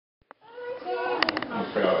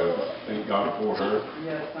God for her.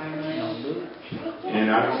 Yes, amen. And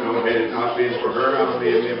I don't know, had it not been for her, I may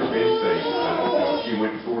have never been saved. She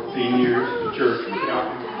went 14 years to church without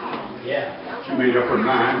me. Yeah. She made up her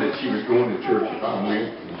mind that she was going to church if I went,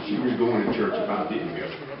 and she was going to church if I didn't go.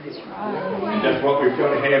 And that's what we've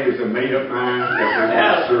got to have, is a made-up mind that we're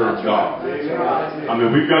going to serve God. I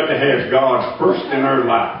mean, we've got to have God first in our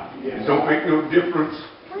life. It don't make no difference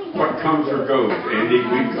what comes or goes, Andy.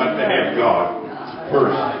 We've got to have God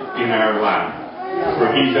first in our life. For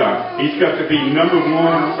He's got to be number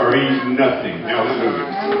one, or He's nothing. Hallelujah.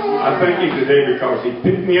 I thank Him today because He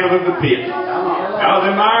picked me out of the pit, out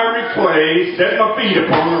of the miry clay, set my feet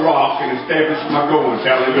upon the rock, and established my goings.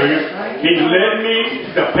 Hallelujah. He led me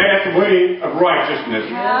the pathway of righteousness.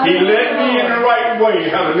 He led me in the right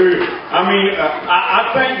way. Hallelujah. I mean,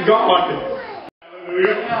 I thank God. Hallelujah.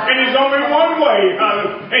 And there's only one way.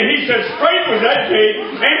 And He said, straight was that gate,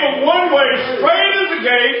 and but one way, straight is the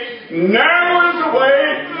gate, narrow is the way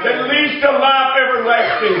that leads to life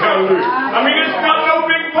everlasting. Hallelujah. I mean, it's not no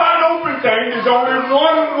big wide open thing. There's only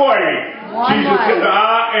one way. Jesus said,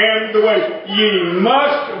 I am the way. Ye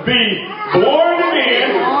must be born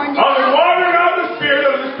again of the water and of the Spirit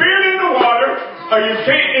in the water, or you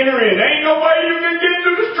can't enter in. Ain't no way you can get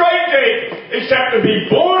to the straight gate except to be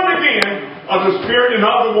born again of the Spirit and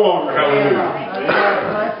of the water. Hallelujah.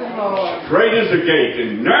 Straight is the gate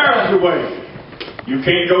and narrow is the way. You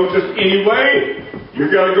can't go just any way.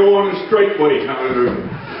 You've got to go on the straight way.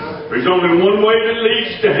 Hallelujah. There's only one way that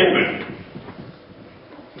leads to heaven.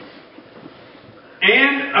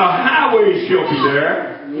 And a highway shall be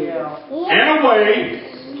there, and a way,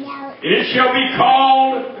 and it shall be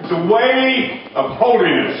called the way of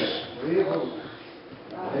holiness.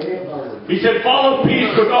 He said, follow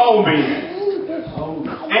peace with all men,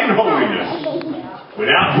 and holiness,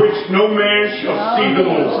 without which no man shall see the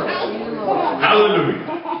Lord. Hallelujah.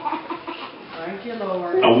 Thank you,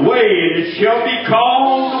 Lord. A way, and it shall be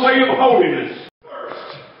called the way of holiness.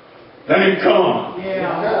 First, let Him come.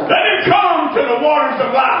 Yeah. Let Him come to the waters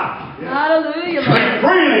of life. Hallelujah. Drink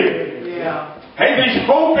freely. Yeah. Hey, there's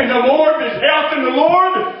hope in the Lord. There's health in the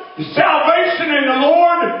Lord. There's salvation in the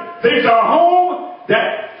Lord. There's a home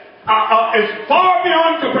that is far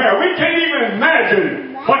beyond compare. We can't even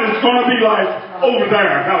imagine what it's going to be like over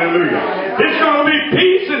there. Hallelujah. It's going to be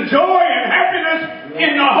peace and joy and happiness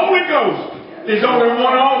in the Holy Ghost. There's only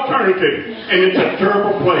one alternative, and it's a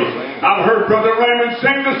terrible place. I've heard Brother Raymond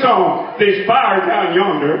sing the song, there's fire down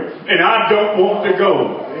yonder, and I don't want to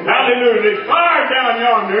go. Hallelujah. There's fire down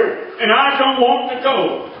yonder, and I don't want to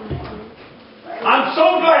go. I'm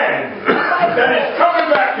so glad that it's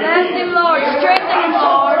coming back to me. Bless Him, Lord. Strengthen Him,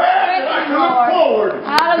 Lord. Strengthen Him, Look Lord. forward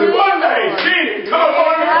to one day seeing Him come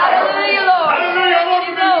on the Hallelujah, Lord. Hallelujah. I want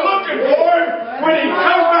to be looking for Him when He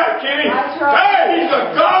comes back, Kenny. Hey, He's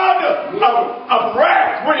a God of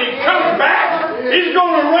wrath. When He comes back, He's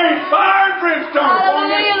going to rain fire and brimstone upon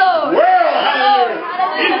this world. Hallelujah.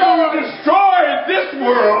 He's going to destroy this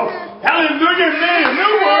world. Hallelujah. And then a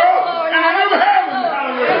new world and a new heaven.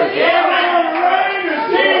 Hallelujah. And they're going to reign as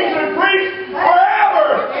kings and priests forever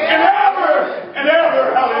and ever and ever.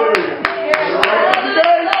 Hallelujah.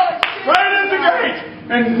 Straight is the gate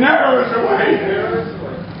and narrow is the way.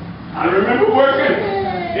 I remember working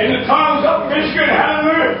in the tunnels up Michigan.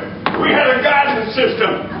 Hallelujah. We had a guidance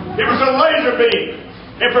system. It was a laser beam.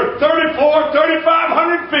 And for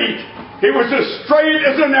 3,500 feet, it was as straight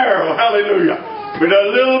as an arrow. Hallelujah. With a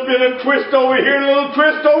little bit of twist over here, a little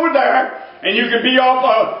twist over there. And you could be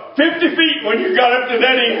off 50 feet when you got up to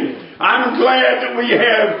that end. I'm glad that we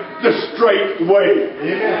have the straight way.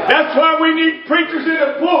 Yeah. That's why we need preachers in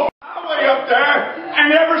the pulpit. Highway up there,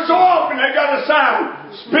 and every so often they got a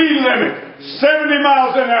sign. Speed limit, 70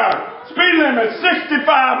 miles an hour. Speed limit, 65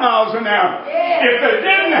 miles an hour. If they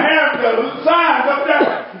didn't have the signs up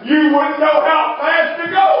there, you wouldn't know how fast to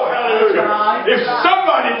go. Hallelujah. If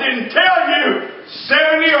somebody didn't tell you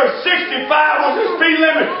 70 or 65 was the speed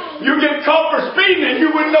limit, you get caught for speeding and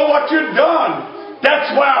you wouldn't know what you'd done.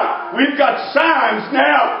 That's why we've got signs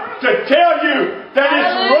now to tell you that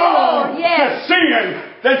it's wrong to sin,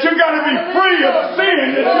 that you got to be free of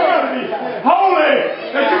sin, that you got to be holy,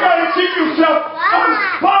 that you got to keep yourself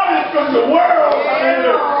unspotted from the world.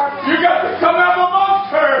 You got to come out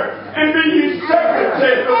amongst her and be ye separate,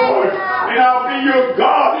 saith the Lord, and I'll be your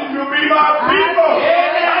God and you'll be my people.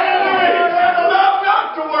 Hallelujah. He said, love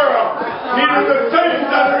not the world, neither the things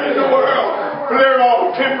that are in the world, for they're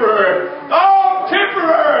all temporary. All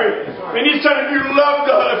temporary. And He said, if the love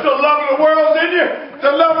of the world's in you,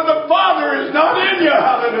 the love of the Father is not in you.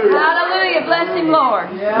 Hallelujah. Hallelujah. Bless Him,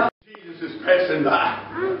 Lord. Yeah. Jesus is passing by.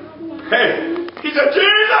 Hey, He said,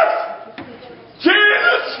 Jesus!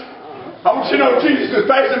 Jesus! I want you to know Jesus is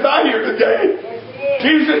passing by here today.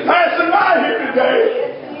 Jesus is passing by here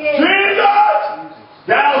today. Jesus,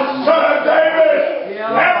 thou son of David,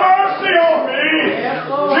 have mercy on me.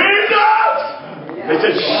 Jesus! They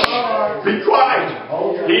said, shh, be quiet.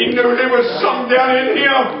 He knew there was something down in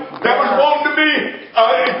him that was wanting to be,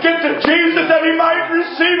 get to Jesus that he might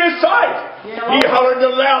receive his sight. He hollered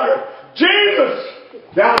the louder, Jesus,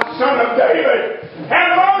 thou son of David,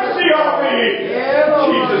 have mercy on me.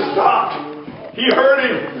 Jesus stopped. He heard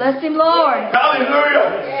him. Bless him, Lord. Hallelujah.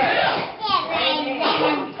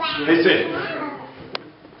 They said,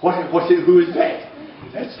 who is that?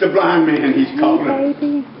 That's the blind man he's calling.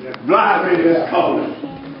 Blind man is calling.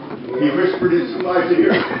 He whispered in somebody's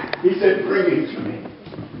ear. He said, bring him to me.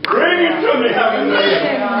 Bring him to me.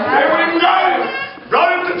 Hallelujah. And when he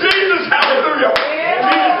brought him to Jesus. Hallelujah.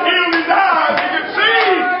 Jesus healed his eyes. He could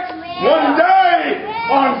see. One day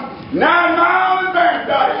on 9 Mile in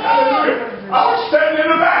Pendergrast. Hallelujah. I was sitting in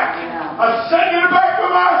the back. I was sitting in the back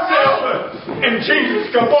by myself. And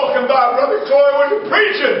Jesus come walking by. Brother Chloe was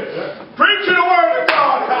preaching the word of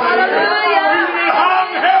God. Hallelujah. Preaching it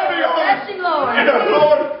high and heavy on it. And the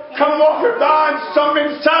Lord come walking by and something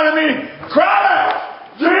inside of me cried out,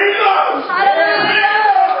 Jesus! Hallelujah.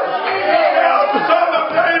 Thou son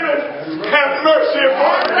of David, have mercy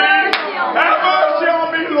upon me. Have mercy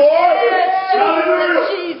on me, Lord.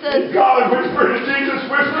 Hallelujah. And God whispered, and Jesus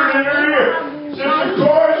whispered in her ear. Sister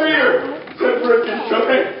Chloe's ear. Said, bring him to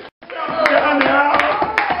me. Down the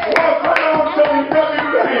aisle. Walked right on till he took me to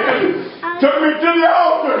the hand. Took me to the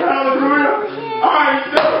altar. Hallelujah. I ain't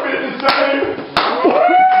never been the same.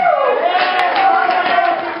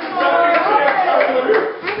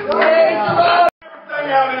 Everything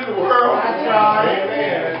out in the world. That's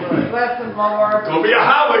right. Bless him, Lord. It's going to be a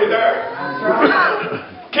highway there. That's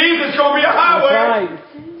right. Keith, it's going to be a highway. That's right.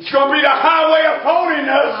 It's going to be the highway of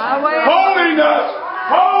holiness. Holiness.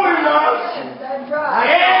 Holiness. That's right.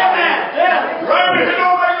 Amen. Brother, it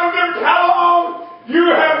don't make no difference how long you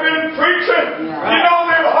have been preaching. You don't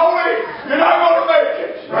live holy, you're not going to make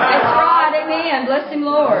it. That's right. Amen. Bless him,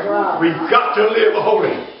 Lord. We've got to live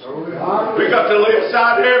holy. We've got to lay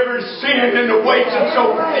aside every sin and the weight that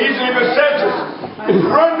so easily besets us.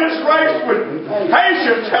 Run this race with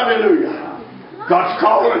patience. Hallelujah. God's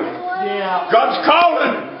calling. God's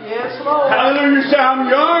calling. Yes, Lord. Hallelujah. Say, I'm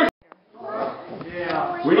young.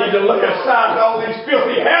 Yeah. We need to lay aside all these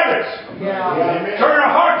filthy habits. Yeah. Turn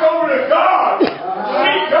our hearts over to God.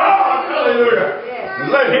 Seek God.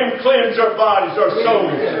 Hallelujah. Let Him cleanse our bodies, our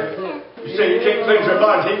souls. You say you can't cleanse your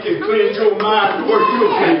body. He can cleanse your mind or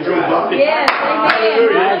you'll cleanse your body. Yes. Amen.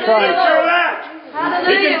 Hallelujah. That's He can take care of that.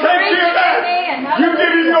 He can take care of that. You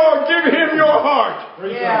give him your heart.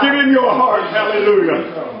 Give him your heart. Hallelujah.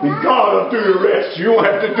 And God will do the rest. You don't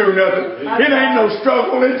have to do nothing. It ain't no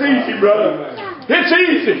struggle. It's easy, brother. It's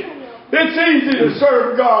easy. It's easy to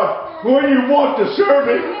serve God when you want to serve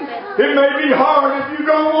Him. It may be hard if you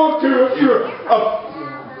don't want to. If you're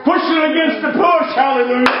pushing against the push.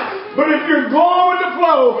 Hallelujah. But if you're going with the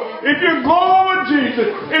flow, if you're going with Jesus,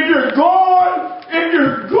 if you're going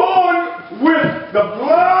with the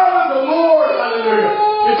blood of the Lord, hallelujah,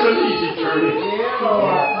 it's an easy journey. Yes,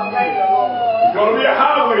 Lord. There's going to be a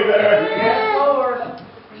highway there. Yes, Lord.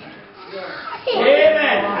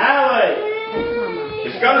 Amen. Highway.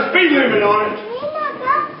 It's got a speed limit on it.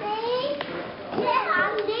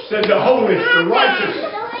 It says the holy, the righteous,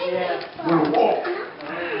 will walk.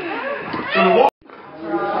 Will walk.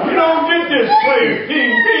 You don't get this playing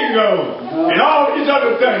bingo and all these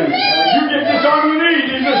other things. You get this on your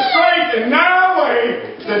knees. It's a straight and narrow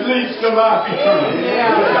way that leads to life eternal.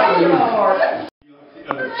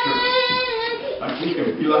 Other church. I think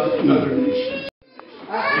it'd be like another nation.